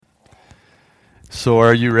So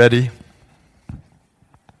are you ready?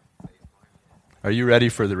 Are you ready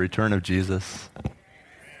for the return of Jesus?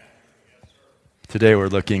 Today we're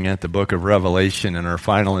looking at the book of Revelation in our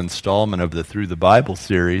final installment of the Through the Bible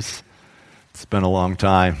series. It's been a long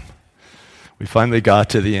time. We finally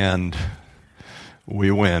got to the end.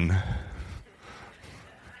 We win.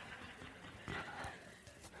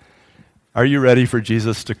 Are you ready for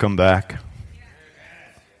Jesus to come back?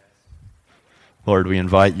 Lord, we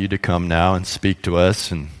invite you to come now and speak to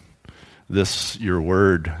us, and this, your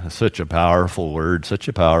word, such a powerful word, such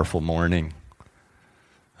a powerful morning.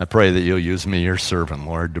 I pray that you'll use me, your servant,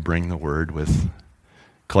 Lord, to bring the word with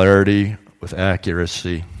clarity, with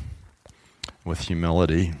accuracy, with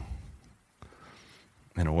humility,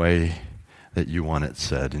 in a way that you want it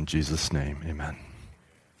said. In Jesus' name, amen.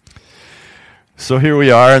 So here we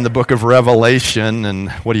are in the book of Revelation, and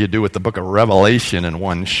what do you do with the book of Revelation in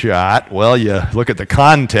one shot? Well, you look at the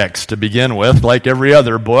context to begin with. Like every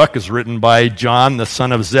other book is written by John, the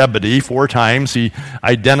son of Zebedee. 4 times he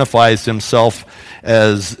identifies himself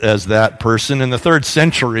as that person. In the 3rd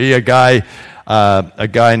century, a guy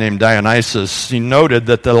named Dionysius, he noted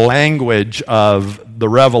that the language of the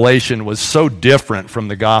Revelation was so different from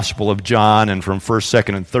the Gospel of John and from 1st,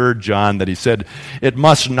 2nd, and 3rd John that he said it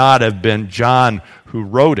must not have been John who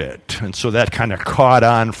wrote it. And so that kind of caught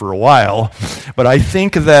on for a while. But I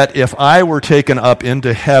think that if I were taken up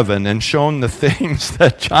into heaven and shown the things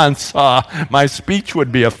that John saw, my speech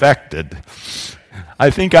would be affected. I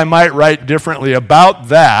think I might write differently about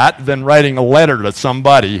that than writing a letter to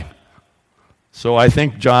somebody. So I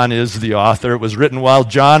think John is the author. It was written while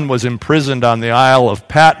John was imprisoned on the Isle of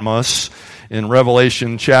Patmos. In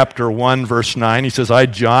Revelation chapter 1, verse 9, he says, I,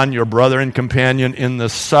 John, your brother and companion in the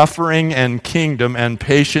suffering and kingdom and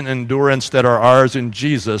patient endurance that are ours in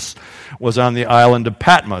Jesus, was on the island of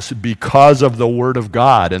Patmos because of the word of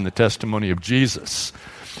God and the testimony of Jesus.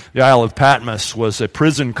 The Isle of Patmos was a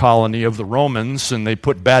prison colony of the Romans, and they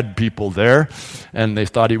put bad people there, and they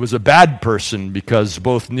thought he was a bad person because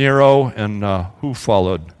both Nero and who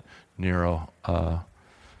followed Nero? I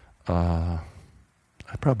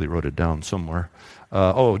probably wrote it down somewhere.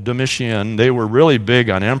 Domitian, they were really big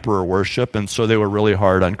on emperor worship, and so they were really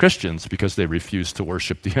hard on Christians because they refused to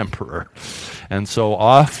worship the emperor. And so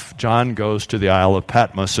off John goes to the Isle of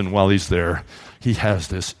Patmos, and while he's there, he has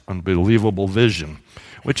this unbelievable vision,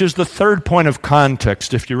 which is the 3rd point of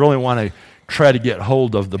context if you really want to try to get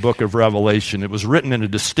hold of the book of Revelation. It was written in a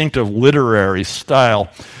distinctive literary style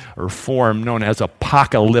or form known as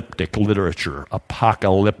apocalyptic literature.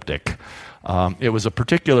 Apocalyptic. It was a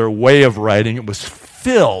particular way of writing. It was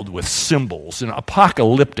filled with symbols. And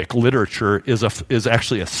apocalyptic literature is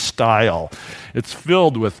actually a style. It's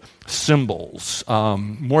filled with symbols.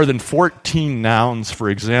 More than 14 nouns, for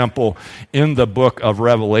example, in the book of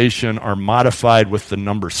Revelation are modified with the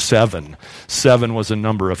number 7. 7 was a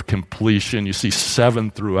number of completion. You see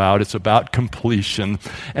 7 throughout. It's about completion.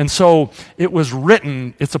 And so it was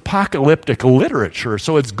written, it's apocalyptic literature,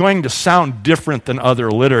 so it's going to sound different than other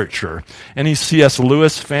literature. Any C.S.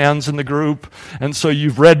 Lewis fans in the group? And so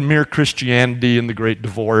you've read Mere Christianity and The Great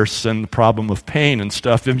Divorce and The Problem of Pain and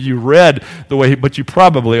stuff. And you read the way, but you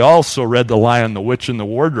probably also read The Lion, the Witch, and the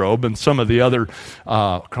Wardrobe and some of the other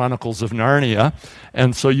Chronicles of Narnia.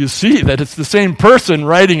 And so you see that it's the same person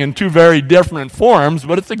writing in 2 very different forms,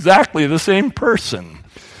 but it's exactly the same person.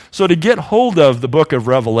 So to get hold of the book of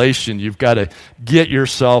Revelation, you've got to get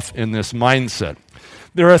yourself in this mindset.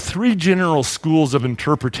 There are 3 general schools of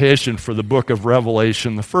interpretation for the book of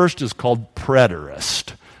Revelation. The first is called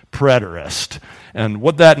preterist. Preterist. And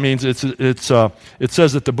what that means, it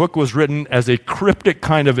says that the book was written as a cryptic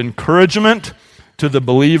kind of encouragement to the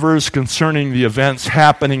believers concerning the events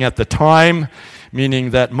happening at the time, meaning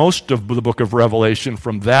that most of the book of Revelation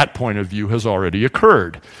from that point of view has already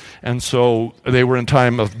occurred. And so they were in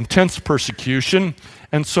time of intense persecution,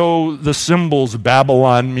 and so the symbols,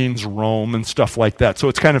 Babylon means Rome and stuff like that. So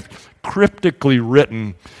it's kind of cryptically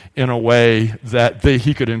written in a way that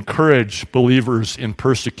he could encourage believers in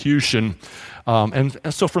persecution. And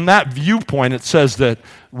so from that viewpoint, it says that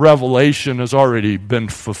Revelation has already been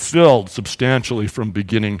fulfilled substantially from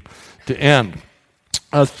beginning to end.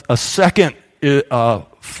 A second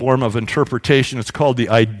form of interpretation is called the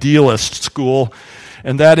idealist school,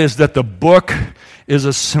 and that is that the book is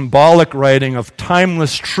a symbolic writing of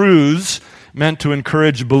timeless truths meant to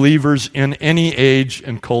encourage believers in any age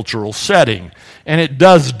and cultural setting. And it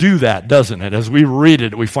does do that, doesn't it? As we read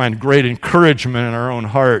it, we find great encouragement in our own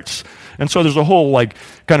hearts. And so there's a whole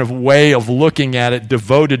kind of way of looking at it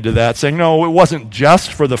devoted to that, saying, no, it wasn't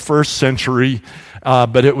just for the 1st century,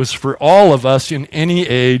 but it was for all of us in any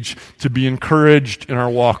age to be encouraged in our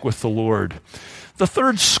walk with the Lord. The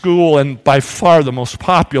third school, and by far the most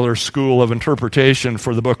popular school of interpretation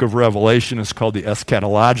for the book of Revelation, is called the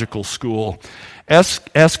eschatological school.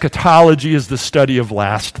 Eschatology is the study of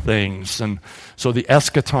last things, and so the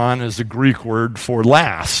eschaton is a Greek word for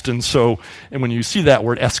last, and when you see that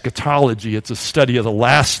word eschatology, it's a study of the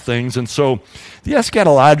last things, and so the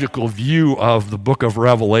eschatological view of the book of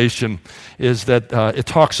Revelation is that it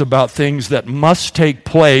talks about things that must take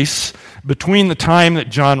place between the time that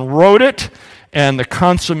John wrote it and the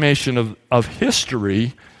consummation of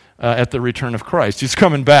history at the return of Christ. He's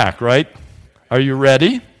coming back, right? Are you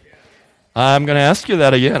ready? I'm going to ask you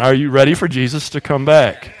that again. Are you ready for Jesus to come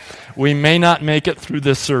back? We may not make it through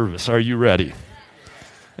this service. Are you ready?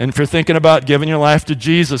 And if you're thinking about giving your life to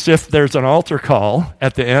Jesus, if there's an altar call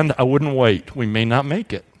at the end, I wouldn't wait. We may not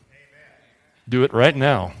make it. Do it right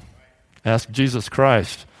now. Ask Jesus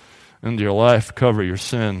Christ into your life, cover your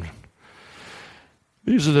sin.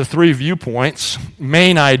 These are the three viewpoints,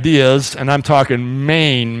 main ideas, and I'm talking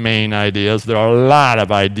main ideas. There are a lot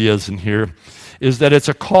of ideas in here. Is that it's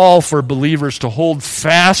a call for believers to hold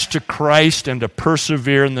fast to Christ and to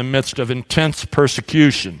persevere in the midst of intense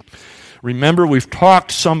persecution. Remember, we've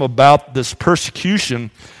talked some about this persecution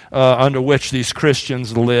under which these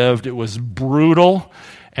Christians lived. It was brutal,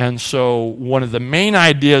 and so one of the main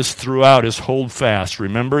ideas throughout is hold fast.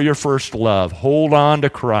 Remember your first love. Hold on to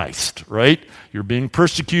Christ, right? You're being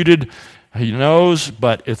persecuted, he knows,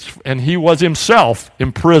 and he was himself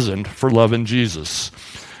imprisoned for loving Jesus.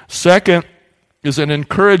 Second, is an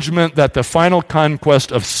encouragement that the final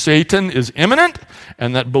conquest of Satan is imminent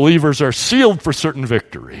and that believers are sealed for certain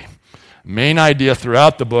victory. Main idea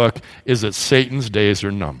throughout the book is that Satan's days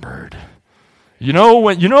are numbered. You know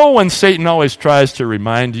when Satan always tries to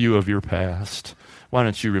remind you of your past? Why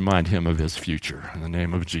don't you remind him of his future in the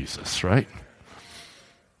name of Jesus, right?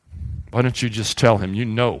 Why don't you just tell him, you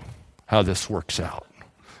know how this works out.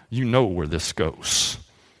 You know where this goes.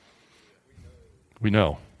 We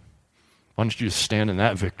know. Why don't you just stand in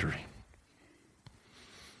that victory?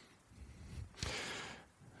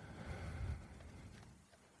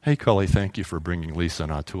 Hey, Cully, thank you for bringing Lisa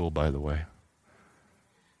and Atul, by the way.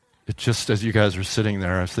 It just, as you guys were sitting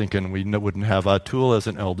there, I was thinking we wouldn't have Atul as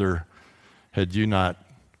an elder had you not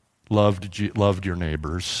loved your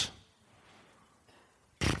neighbors.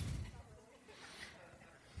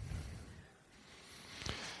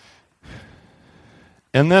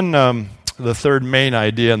 And then the third main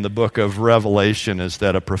idea in the book of Revelation is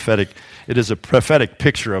that it is a prophetic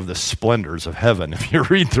picture of the splendors of heaven. If you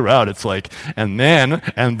read throughout, it's like, and then,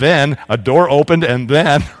 a door opened, and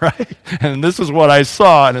then, right? And this is what I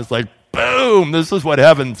saw, and it's like, boom, this is what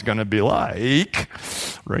heaven's going to be like,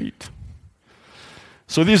 right?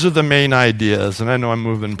 So these are the main ideas, and I know I'm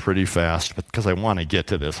moving pretty fast, but because I want to get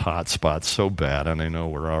to this hot spot so bad, and I know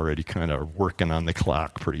we're already kind of working on the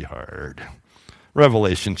clock pretty hard.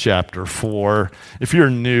 Revelation chapter 4. If you're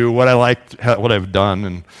new, what I've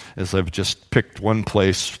done is I've just picked one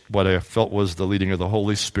place, what I felt was the leading of the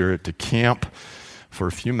Holy Spirit, to camp for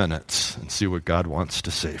a few minutes and see what God wants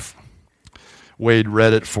to say. Wade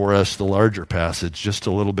read it for us, the larger passage, just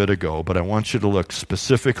a little bit ago, but I want you to look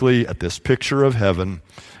specifically at this picture of heaven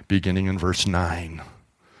beginning in verse 9.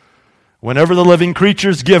 Whenever the living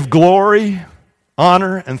creatures give glory,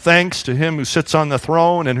 honor, and thanks to him who sits on the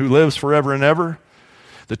throne and who lives forever and ever,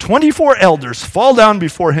 the 24 elders fall down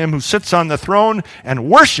before him who sits on the throne and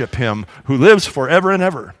worship him who lives forever and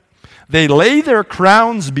ever. They lay their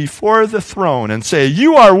crowns before the throne and say,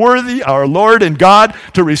 "You are worthy, our Lord and God,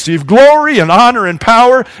 to receive glory and honor and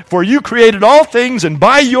power, for you created all things, and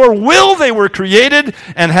by your will they were created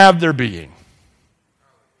and have their being."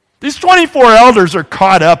 These 24 elders are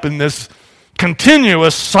caught up in this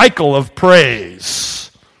continuous cycle of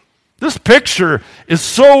praise. This picture is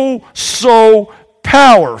so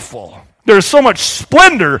powerful. There's so much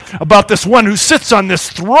splendor about this one who sits on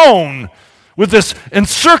this throne with this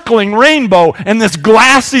encircling rainbow and this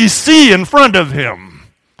glassy sea in front of him.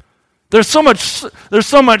 There's so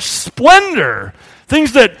much splendor.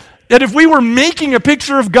 Things that if we were making a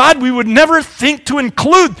picture of God, we would never think to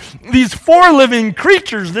include these four living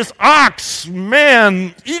creatures, this ox,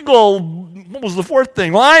 man, eagle, what was the fourth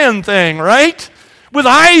thing? Lion thing, right? With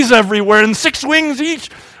eyes everywhere and 6 wings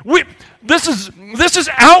each. This is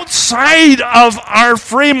outside of our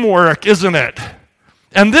framework, isn't it?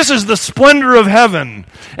 And this is the splendor of heaven.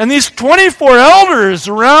 And these 24 elders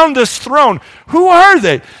around this throne, who are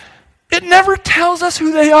they? It never tells us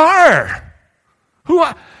who they are.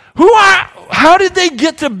 How did they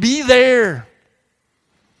get to be there?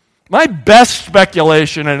 My best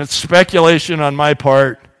speculation, and it's speculation on my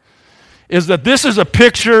part, is that this is a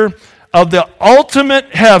picture of the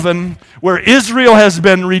ultimate heaven where Israel has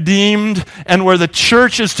been redeemed and where the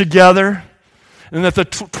church is together, and that the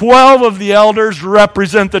 12 of the elders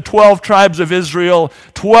represent the 12 tribes of Israel.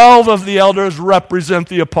 12 of the elders represent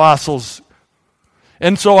the apostles.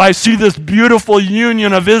 And so I see this beautiful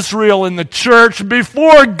union of Israel in the church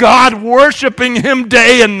before God, worshiping Him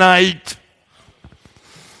day and night.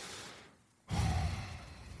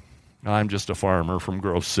 I'm just a farmer from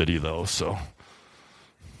Grove City, though, so.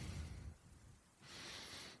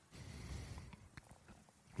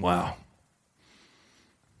 Wow.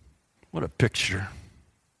 What a picture.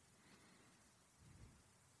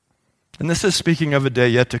 And this is speaking of a day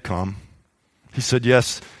yet to come. He said,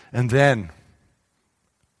 yes, and then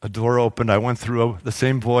a door opened. I went through the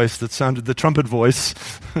same voice that sounded the trumpet voice,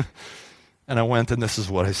 and I went, and this is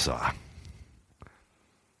what I saw.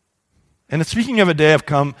 And it's speaking of a day to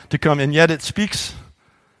come, and yet it speaks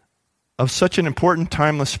of such an important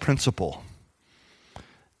timeless principle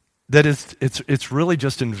that it's really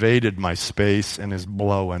just invaded my space and is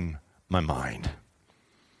blowing my mind.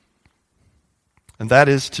 And that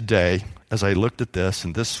is today, as I looked at this,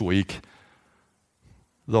 and this week,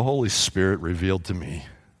 the Holy Spirit revealed to me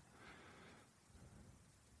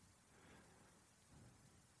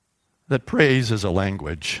that praise is a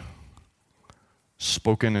language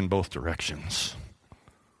spoken in both directions.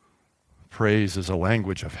 Praise is a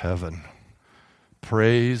language of heaven.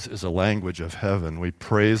 Praise is a language of heaven. We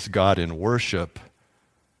praise God in worship,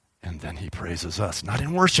 and then He praises us. Not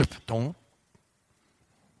in worship,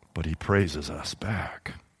 but He praises us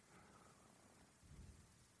back.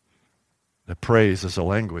 That praise is a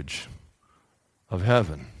language of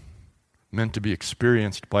heaven, meant to be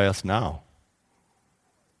experienced by us now.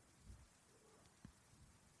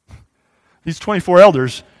 These 24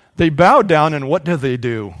 elders, they bow down, and what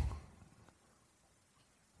do?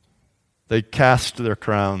 They cast their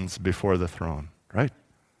crowns before the throne, right?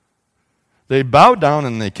 They bow down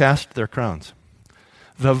and they cast their crowns.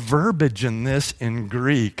 The verbiage in this in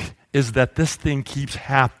Greek is that this thing keeps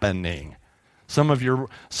happening. Some of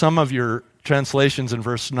your translations in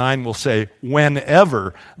verse 9 will say,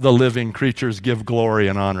 whenever the living creatures give glory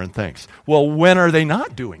and honor and thanks. Well, when are they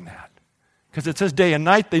not doing that? Because it says day and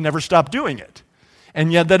night, they never stop doing it.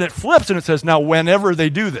 And yet then it flips and it says, now whenever they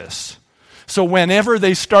do this. So whenever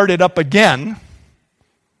they start it up again,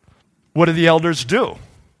 what do the elders do?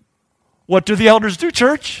 What do the elders do,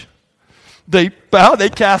 church? They bow, they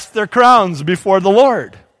cast their crowns before the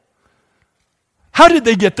Lord. How did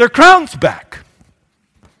they get their crowns back?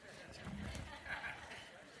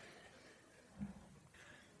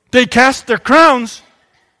 They cast their crowns,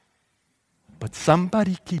 but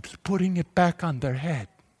somebody keeps putting it back on their head.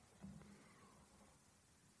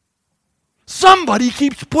 Somebody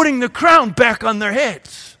keeps putting the crown back on their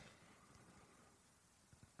heads.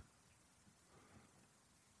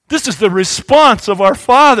 This is the response of our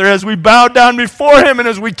Father as we bow down before Him and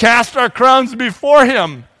as we cast our crowns before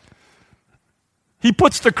Him. He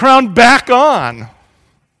puts the crown back on.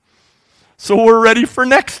 So we're ready for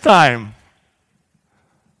next time.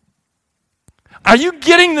 Are you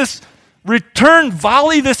getting this return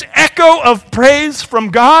volley, this echo of praise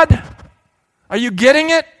from God? Are you getting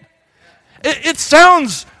it? It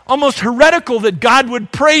sounds almost heretical that God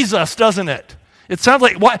would praise us, doesn't it? It sounds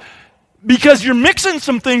like, what? Because you're mixing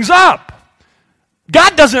some things up.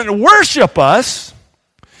 God doesn't worship us.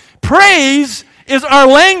 Praise is our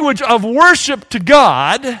language of worship to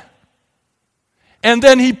God. And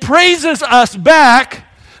then He praises us back,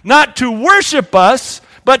 not to worship us,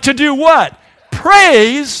 but to do what?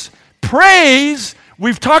 Praise,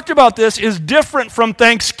 we've talked about this, is different from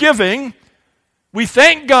thanksgiving. We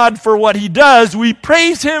thank God for what He does. We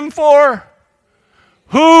praise Him for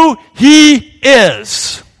who He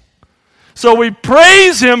is. So we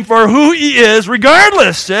praise Him for who He is,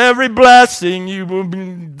 regardless. Every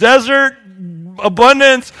blessing, desert,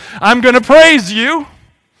 abundance, I'm going to praise You.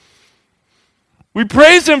 We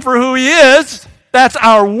praise Him for who He is. That's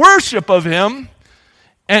our worship of Him.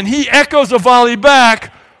 And He echoes a volley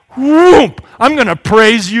back, whoop, I'm going to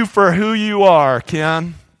praise You for who You are,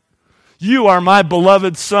 Ken. You are my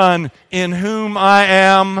beloved Son, in whom I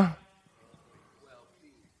am.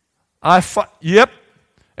 Yep.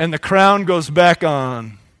 And the crown goes back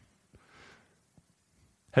on.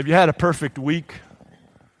 Have you had a perfect week?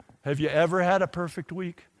 Have you ever had a perfect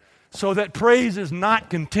week? So that praise is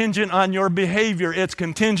not contingent on your behavior, it's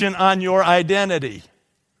contingent on your identity.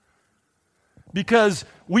 Because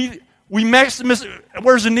we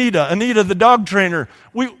where's Anita? Anita, the dog trainer.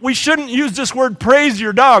 We shouldn't use this word praise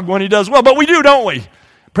your dog when he does well, but we do, don't we?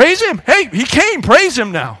 Praise him. Hey, he came. Praise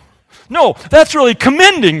him now. No, that's really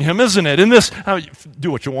commending him, isn't it? In this,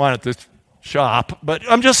 do what you want at this shop, but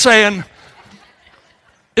I'm just saying,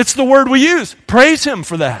 it's the word we use. Praise him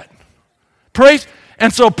for that. Praise.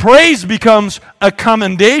 And so praise becomes a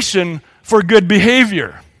commendation for good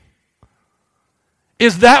behavior.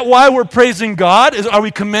 Is that why we're praising God? Are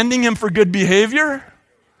we commending him for good behavior?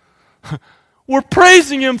 We're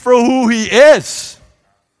praising him for who he is.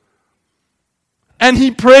 And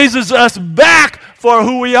he praises us back for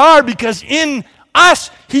who we are because in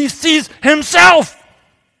us he sees himself.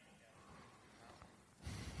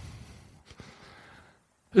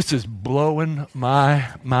 This is blowing my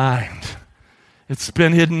mind. It's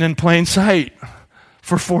been hidden in plain sight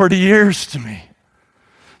for 40 years to me.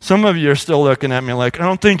 Some of you are still looking at me like, I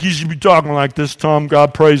don't think you should be talking like this, Tom,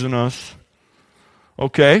 God praising us.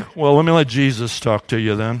 Okay, well, let me let Jesus talk to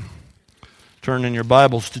you then. Turn in your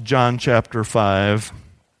Bibles to John chapter 5.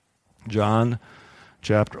 John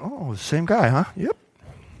chapter, the same guy, huh? Yep.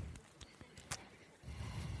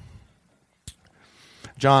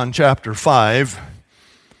 John chapter 5.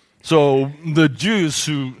 So the Jews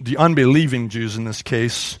the unbelieving Jews in this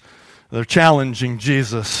case, they're challenging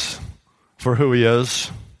Jesus for who he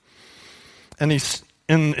is. And he's,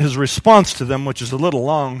 in his response to them, which is a little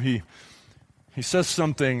long, he says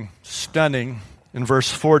something stunning in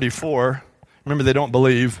verse 44. Remember, they don't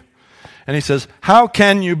believe. And he says, how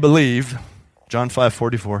can you believe, John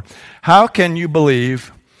 5:44, how can you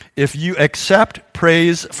believe if you accept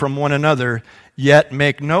praise from one another, yet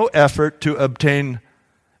make no effort to obtain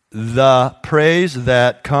the praise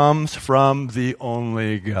that comes from the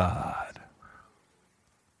only God?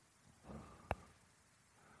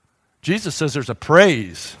 Jesus says there's a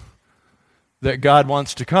praise that God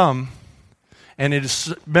wants to come, and it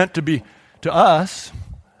is meant to be to us,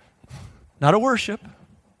 not a worship,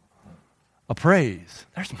 a praise.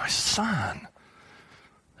 There's my son.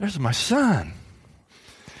 There's my son.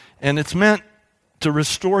 And it's meant to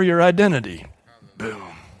restore your identity. Boom.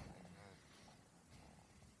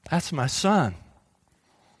 That's my son.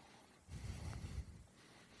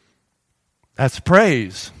 That's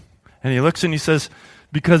praise. And he looks and he says,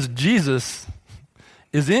 because Jesus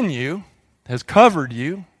is in you, has covered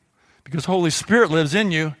you, because Holy Spirit lives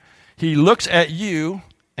in you, he looks at you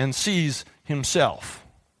and sees himself.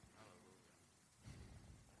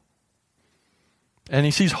 And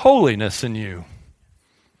he sees holiness in you.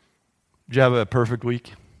 Did you have a perfect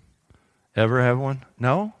week? Ever have one?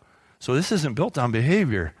 No? So this isn't built on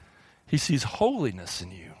behavior. He sees holiness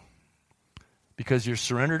in you because you're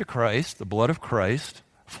surrendered to Christ, the blood of Christ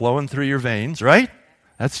flowing through your veins, right?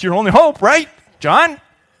 That's your only hope, right, John?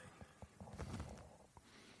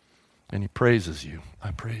 And he praises you.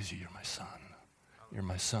 I praise you. You're my son. You're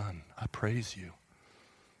my son. I praise you.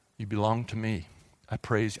 You belong to me. I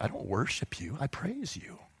praise you. I don't worship you. I praise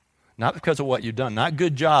you. Not because of what you've done. Not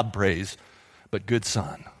good job praise, but good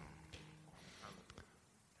son.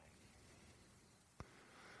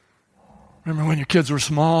 Remember when your kids were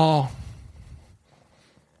small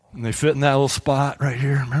and they fit in that little spot right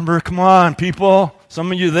here? Remember? Come on, people.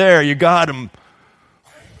 Some of you there, you got them.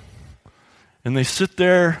 And they sit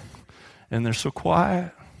there and they're so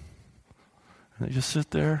quiet. And they just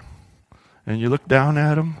sit there and you look down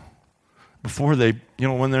at them before they,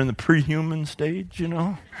 when they're in the pre-human stage,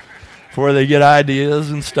 before they get ideas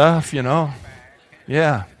and stuff,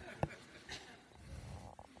 Yeah.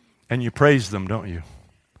 And you praise them, don't you?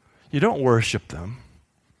 You don't worship them.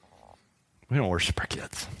 We don't worship our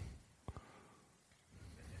kids.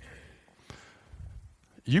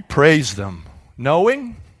 You praise them,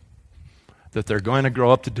 knowing that they're going to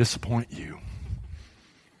grow up to disappoint you.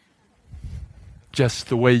 Just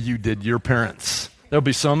the way you did your parents. There'll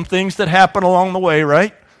be some things that happen along the way,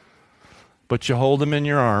 right? But you hold them in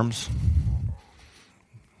your arms.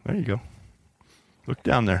 There you go. Look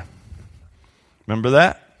down there. Remember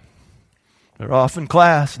that? They're off in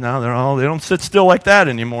class now. They don't sit still like that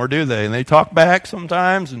anymore, do they? And they talk back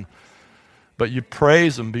sometimes. But you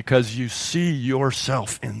praise them because you see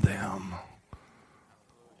yourself in them.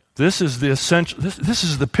 This is the essential. This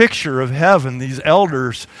is the picture of heaven. These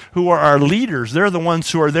elders who are our leaders, they're the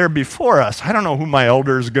ones who are there before us. I don't know who my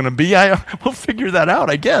elder is going to be. We'll figure that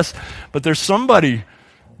out, I guess. But there's somebody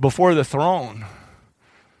before the throne.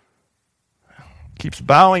 Keeps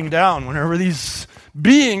bowing down whenever these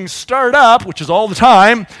beings start up, which is all the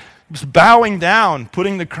time. Just bowing down,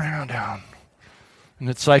 putting the crown down, and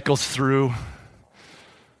it cycles through.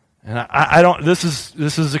 And I don't. This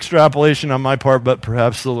is extrapolation on my part, but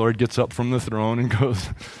perhaps the Lord gets up from the throne and goes,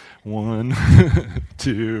 1,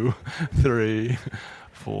 2, 3,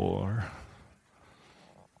 4.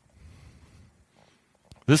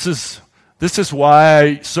 This is This is why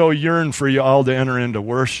I so yearn for you all to enter into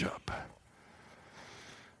worship.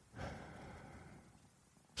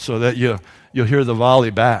 So that you'll hear the volley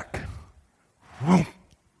back. Whoom.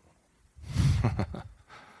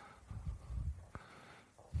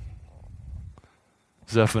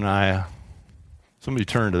 Zephaniah. Somebody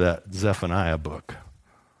turn to that Zephaniah book.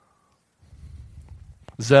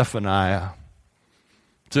 Zephaniah.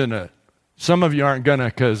 It's in it. Some of you aren't going to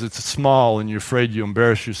because it's small and you're afraid you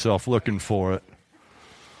embarrass yourself looking for it.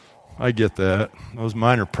 I get that. Those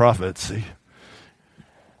minor prophets, they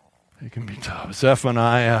can be tough.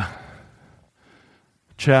 Zephaniah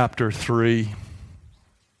chapter 3.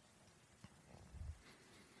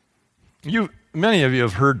 Many of you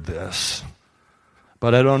have heard this,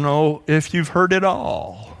 but I don't know if you've heard it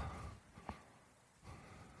all.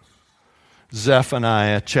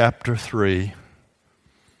 Zephaniah chapter 3.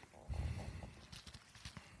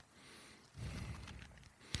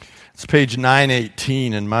 It's page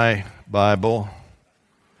 918 in my Bible,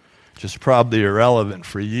 which is probably irrelevant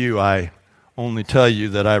for you. I only tell you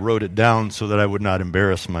that I wrote it down so that I would not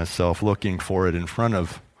embarrass myself looking for it in front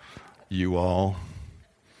of you all.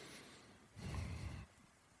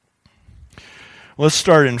 Let's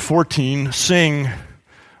start in 14. Sing,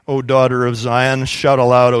 O daughter of Zion. Shout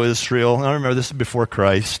aloud, O Israel. Now remember, this is before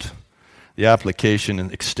Christ. The application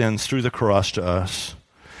extends through the cross to us.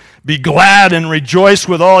 Be glad and rejoice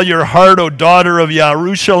with all your heart, O daughter of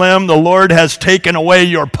Jerusalem. The Lord has taken away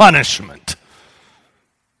your punishment.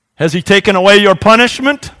 Has he taken away your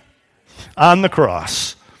punishment? On the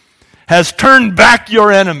cross. Has turned back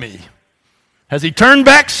your enemy. Has he turned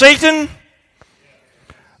back Satan?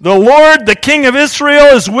 The Lord, the King of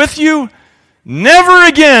Israel, is with you. Never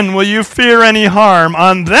again will you fear any harm.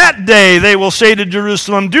 On that day they will say to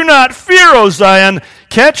Jerusalem, do not fear, O Zion.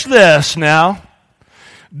 Catch this now.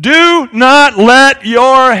 Do not let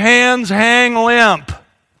your hands hang limp.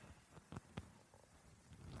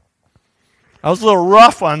 I was a little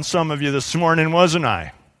rough on some of you this morning, wasn't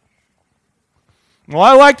I? Well,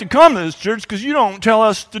 I like to come to this church because you don't tell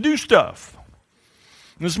us to do stuff.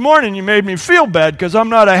 This morning you made me feel bad because I'm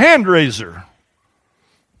not a hand raiser.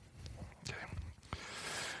 Okay.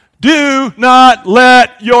 Do not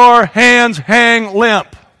let your hands hang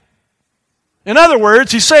limp. In other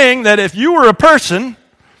words, he's saying that if you were a person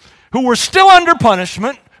who were still under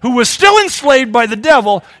punishment, who was still enslaved by the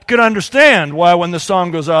devil, could understand why when the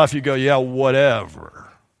song goes off, you go, yeah, whatever.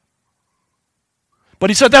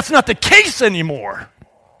 But he said that's not the case anymore.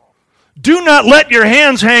 Do not let your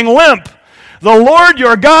hands hang limp. The Lord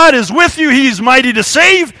your God is with you. He's mighty to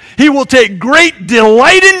save. He will take great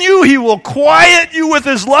delight in you. He will quiet you with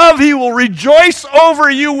his love. He will rejoice over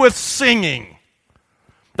you with singing.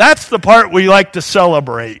 That's the part we like to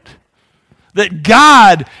celebrate. That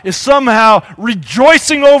God is somehow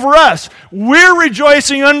rejoicing over us. We're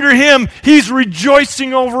rejoicing under him. He's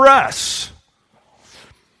rejoicing over us.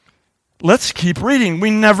 Let's keep reading.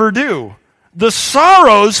 We never do. The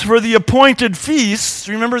sorrows for the appointed feasts,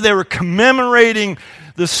 remember they were commemorating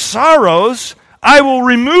the sorrows, I will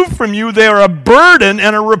remove from you. They are a burden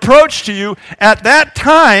and a reproach to you. At that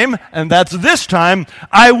time, and that's this time,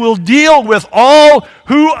 I will deal with all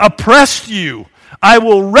who oppressed you. I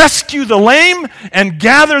will rescue the lame and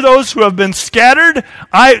gather those who have been scattered.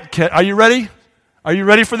 Are you ready? Are you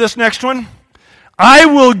ready for this next one? I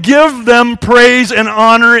will give them praise and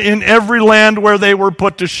honor in every land where they were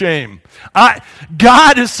put to shame.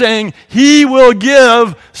 God is saying he will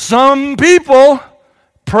give some people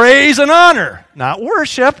praise and honor. Not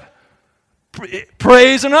worship.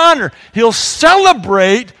 Praise and honor. He'll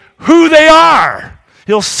celebrate who they are.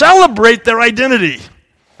 He'll celebrate their identity.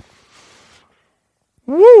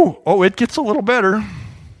 Woo! Oh, it gets a little better.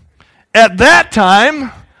 At that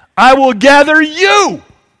time, I will gather you.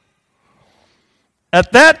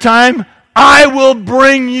 At that time, I will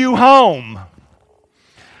bring you home.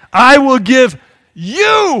 I will give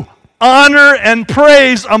you honor and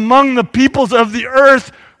praise among the peoples of the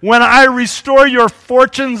earth when I restore your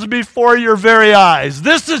fortunes before your very eyes.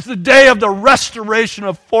 This is the day of the restoration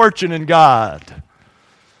of fortune in God.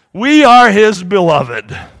 We are his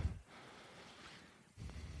beloved.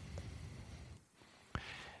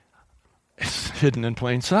 It's hidden in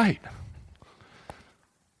plain sight.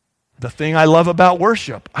 The thing I love about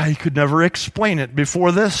worship, I could never explain it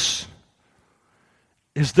before this,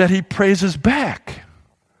 is that he praises back.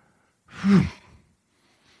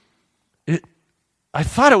 I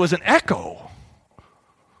thought it was an echo.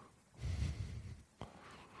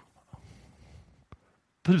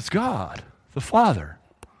 But it's God, the Father,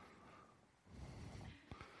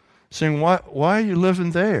 saying, why are you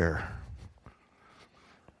living there?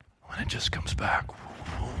 When it just comes back.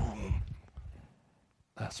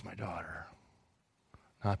 That's my daughter.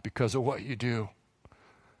 Not because of what you do,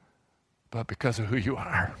 but because of who you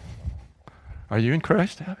are. Are you in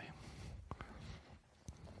Christ, Abby?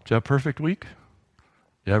 Did you have a perfect week?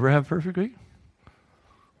 You ever have a perfect week?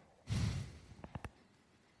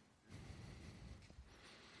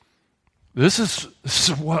 This is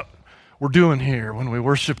what we're doing here when we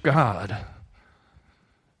worship God.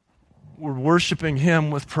 We're worshiping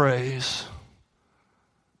Him with praise.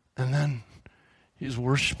 And then He's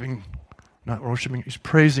not worshiping, He's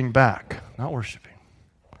praising back, not worshiping.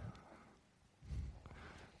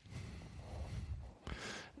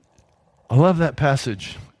 I love that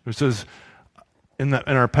passage. It says, in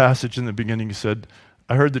our passage in the beginning, He said,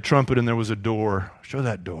 I heard the trumpet and there was a door. Show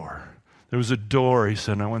that door. There was a door, He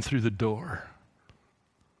said, and I went through the door.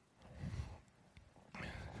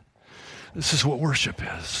 This is what worship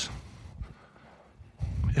is.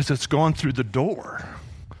 It's going through the door.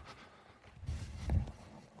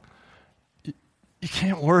 You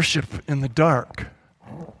can't worship in the dark.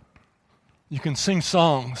 You can sing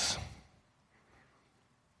songs,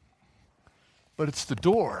 but it's the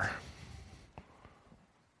door.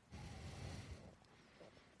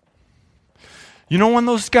 You know, when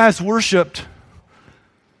those guys worshiped,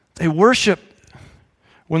 they worshiped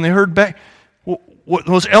when they heard back.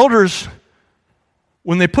 Those elders,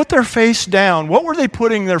 when they put their face down, what were they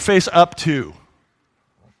putting their face up to?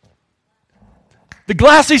 The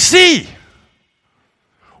glassy sea.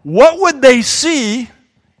 What would they see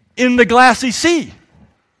in the glassy sea?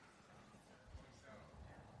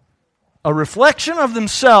 A reflection of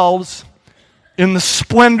themselves in the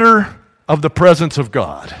splendor of the presence of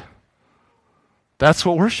God. That's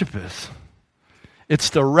what worship is. It's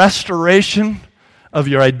the restoration of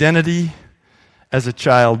your identity as a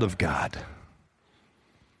child of God.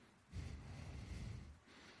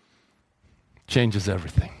 Changes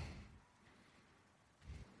everything.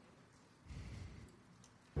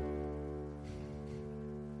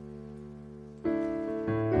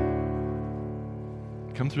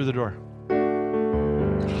 Come through the door.